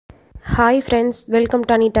Hi friends, welcome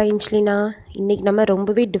to Anitha இன்ச்லினா. இன்றைக்கி நம்ம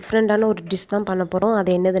ரொம்பவே டிஃப்ரெண்ட்டான ஒரு டிஷ் தான் பண்ண போகிறோம். அது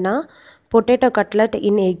என்னதுன்னா பொட்டேட்டோ கட்லட்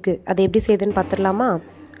இன் எக்கு. அது எப்படி செய்யுதுன்னு பார்த்துடலாமா?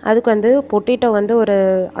 அதுக்கு பொட்டேட்டோ ஒரு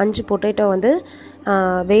 5 பொட்டேட்டோ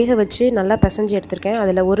வேக வச்சு நல்லா பிசைஞ்சு எடுத்திருக்கேன்.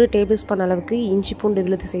 அதில் 1 டேபிள் ஸ்பூன் அளவுக்கு இஞ்சி பூண்டு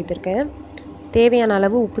விழுது சேர்த்துருக்கேன். தேவையான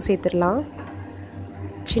அளவு உப்பு சேர்த்துடலாம்.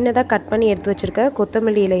 சின்னதாக கட் பண்ணி எடுத்து வச்சுருக்க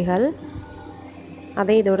கொத்தமல்லி இலைகள்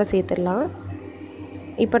அதை இதோட சேர்த்துடலாம்.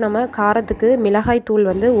 இப்போ நம்ம காரத்துக்கு மிளகாய் தூள்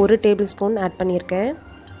 1 டேபிள் ஸ்பூன் ஆட் பண்ணியிருக்கேன்.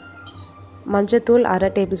 மஞ்சத்தூள் 1/2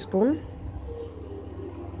 table spoon,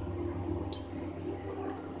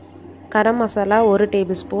 garam masala 1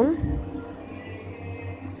 table spoon.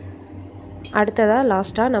 அடுத்ததாக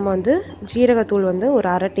லாஸ்ட்டாக நம்ம ஜீரகத்தூள் ஒரு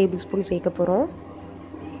 1/2 டேபிள் ஸ்பூன் சேர்க்க போகிறோம்.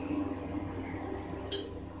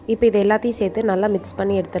 இப்போ இது எல்லாத்தையும் சேர்த்து நல்லா மிக்ஸ்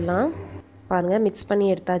பண்ணி எடுத்துடலாம். பாருங்கள், மிக்ஸ் பண்ணி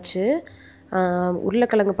எடுத்தாச்சு.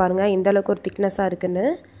 உருளைக்கிழங்கு பாருங்கள் இந்தளவுக்கு ஒரு திக்னஸாக இருக்குன்னு.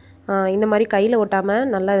 இந்த மாதிரி கையில் ஒட்டாமல்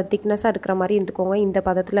நல்லா திக்னஸாக இருக்கிற மாதிரி இருந்துக்கோங்க. இந்த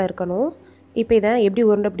பதத்தில் இருக்கணும். இப்போ இதை எப்படி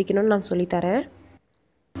உருண்டை பிடிக்கணும்னு நான் சொல்லித்தரேன்.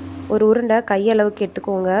 ஒரு உருண்டை கையளவுக்கு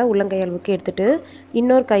எடுத்துக்கோங்க. உள்ளங்கை அளவுக்கு எடுத்துகிட்டு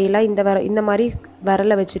இன்னொரு கையில் இந்த மாதிரி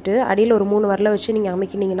விரலை வச்சுட்டு அடியில் ஒரு 3 விரலை வச்சு நீங்கள்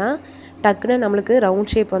அமைக்கினீங்கன்னா டக்குன்னு நம்மளுக்கு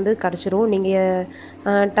ரவுண்ட் ஷேப் கிடச்சிரும்.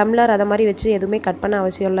 நீங்கள் டம்ளர் அதை மாதிரி வச்சு எதுவுமே கட் பண்ண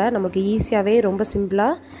அவசியம் இல்லை. நமக்கு ஈஸியாகவே ரொம்ப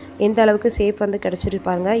சிம்பிளாக எந்த அளவுக்கு ஷேப்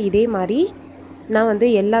கிடச்சிருப்பாங்க. இதே மாதிரி நான்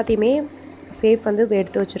எல்லாத்தையுமே ஷேப்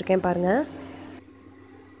எடுத்து வச்சுருக்கேன்.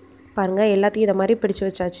 பாருங்கள் எல்லாத்தையும் இதை மாதிரி பிடிச்சி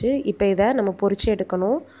வச்சாச்சு. இப்போ இதை நம்ம பொரிச்சு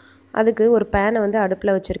எடுக்கணும். அதுக்கு ஒரு பேனை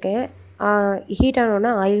அடுப்பில் வச்சுருக்கேன். ஹீட்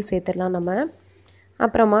ஆனோன்னா ஆயில் சேர்த்துடலாம் நம்ம.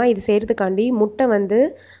 அப்புறமா இது செய்கிறதுக்காண்டி முட்டை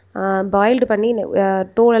பாயில்டு பண்ணி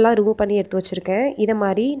தோலெல்லாம் ரிமூவ் பண்ணி எடுத்து வச்சுருக்கேன். இதை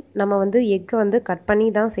மாதிரி நம்ம எக்கை கட் பண்ணி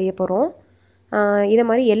தான் செய்ய போகிறோம். இதை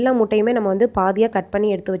மாதிரி எல்லா முட்டையுமே நம்ம பாதியாக கட் பண்ணி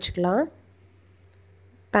எடுத்து வச்சுக்கலாம்.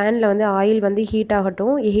 பேனில் ஆயில் ஹீட்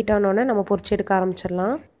ஆகட்டும். ஹீட் ஆனோன்னே நம்ம பொரிச்சு எடுக்க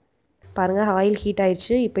ஆரம்பிச்சிடலாம். பாருங்கள், ஆயில் ஹீட்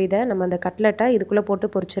ஆயிடுச்சு. இப்போ இதை நம்ம அந்த கட்லெட்டை இதுக்குள்ளே போட்டு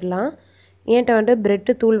பொரிச்சிடலாம். என்கிட்ட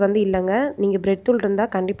ப்ரெட்டு தூள் இல்லைங்க. நீங்கள் ப்ரெட் தூள்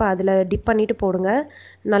இருந்தால் கண்டிப்பாக அதில் டிப் பண்ணிவிட்டு போடுங்க.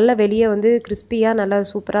 நல்லா வெளியே கிறிஸ்பியாக நல்லா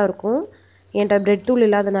சூப்பராக இருக்கும். என்கிட்ட ப்ரெட் தூள்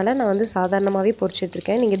இல்லாதனால நான் சாதாரணமாகவே பொரிச்சு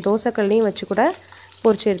எடுத்துருக்கேன். நீங்கள் தோசைக்கல்லையும் வச்சு கூட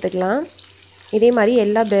பொரிச்சு எடுத்துக்கலாம். இதே மாதிரி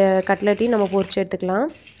எல்லா கட்லெட்டையும் நம்ம பொரிச்சு எடுத்துக்கலாம்.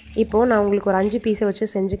 இப்போது நான் உங்களுக்கு ஒரு 5 பீஸை வச்சு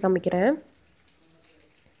செஞ்சு காமிக்கிறேன்.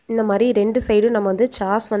 இந்த மாதிரி 2 சைடும் நம்ம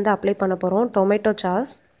சாஸ் அப்ளை பண்ண போகிறோம். டொமேட்டோ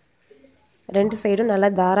சாஸ் 2 சைடும் நல்லா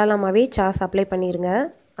தாராளமாகவே சாஸ் அப்ளை பண்ணிடுங்க.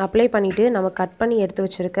 அப்ளை பண்ணிவிட்டு நம்ம கட் பண்ணி எடுத்து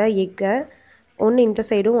வச்சுருக்க எக்கை ஒன்று இந்த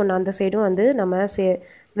சைடும் ஒன்று அந்த சைடும் நம்ம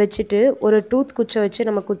வச்சுட்டு ஒரு டூத் குச்சை வச்சு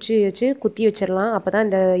நம்ம குச்சி வச்சு குத்தி வச்சிடலாம். அப்போ தான்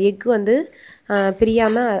இந்த எக்கு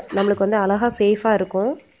பிரியாமல் நம்மளுக்கு அழகாக சேஃபாக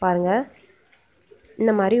இருக்கும். பாருங்கள்,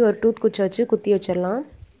 இந்த மாதிரி ஒரு டூத் குச்சை வச்சு குத்தி வச்சிடலாம்.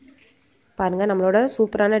 பாருங்கள், நம்மளோட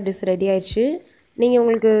சூப்பரான டிஷ் ரெடி ஆயிடுச்சு. நீங்கள்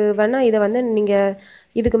உங்களுக்கு வேணால் இதை நீங்கள்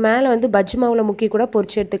இதுக்கு மேலே பஜ்ஜி மாவில் முக்கி கூட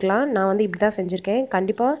பொரிச்சு எடுத்துக்கலாம். நான் இப்படி தான் செஞ்சுருக்கேன்.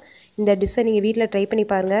 கண்டிப்பாக இந்த டிஷ்ஷை நீங்கள் வீட்டில் ட்ரை பண்ணி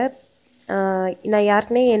பாருங்கள். நான்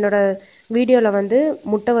யாருக்குனே என்னோடய வீடியோவில்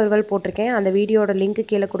முட்டை வறுவல் போட்டிருக்கேன். அந்த வீடியோட லிங்க்கு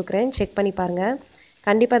கீழே கொடுக்குறேன், செக் பண்ணி பாருங்கள்.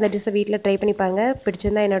 கண்டிப்பாக அந்த டிஷ்ஷை வீட்டில் ட்ரை பண்ணி பாருங்கள்.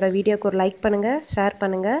 பிடிச்சிருந்தால் என்னோடய வீடியோக்கு ஒரு லைக் பண்ணுங்கள், ஷேர்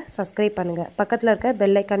பண்ணுங்கள், சப்ஸ்கிரைப் பண்ணுங்கள். பக்கத்தில் இருக்க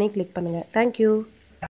பெல் ஐக்கானையும் கிளிக் பண்ணுங்கள். தேங்க்யூ.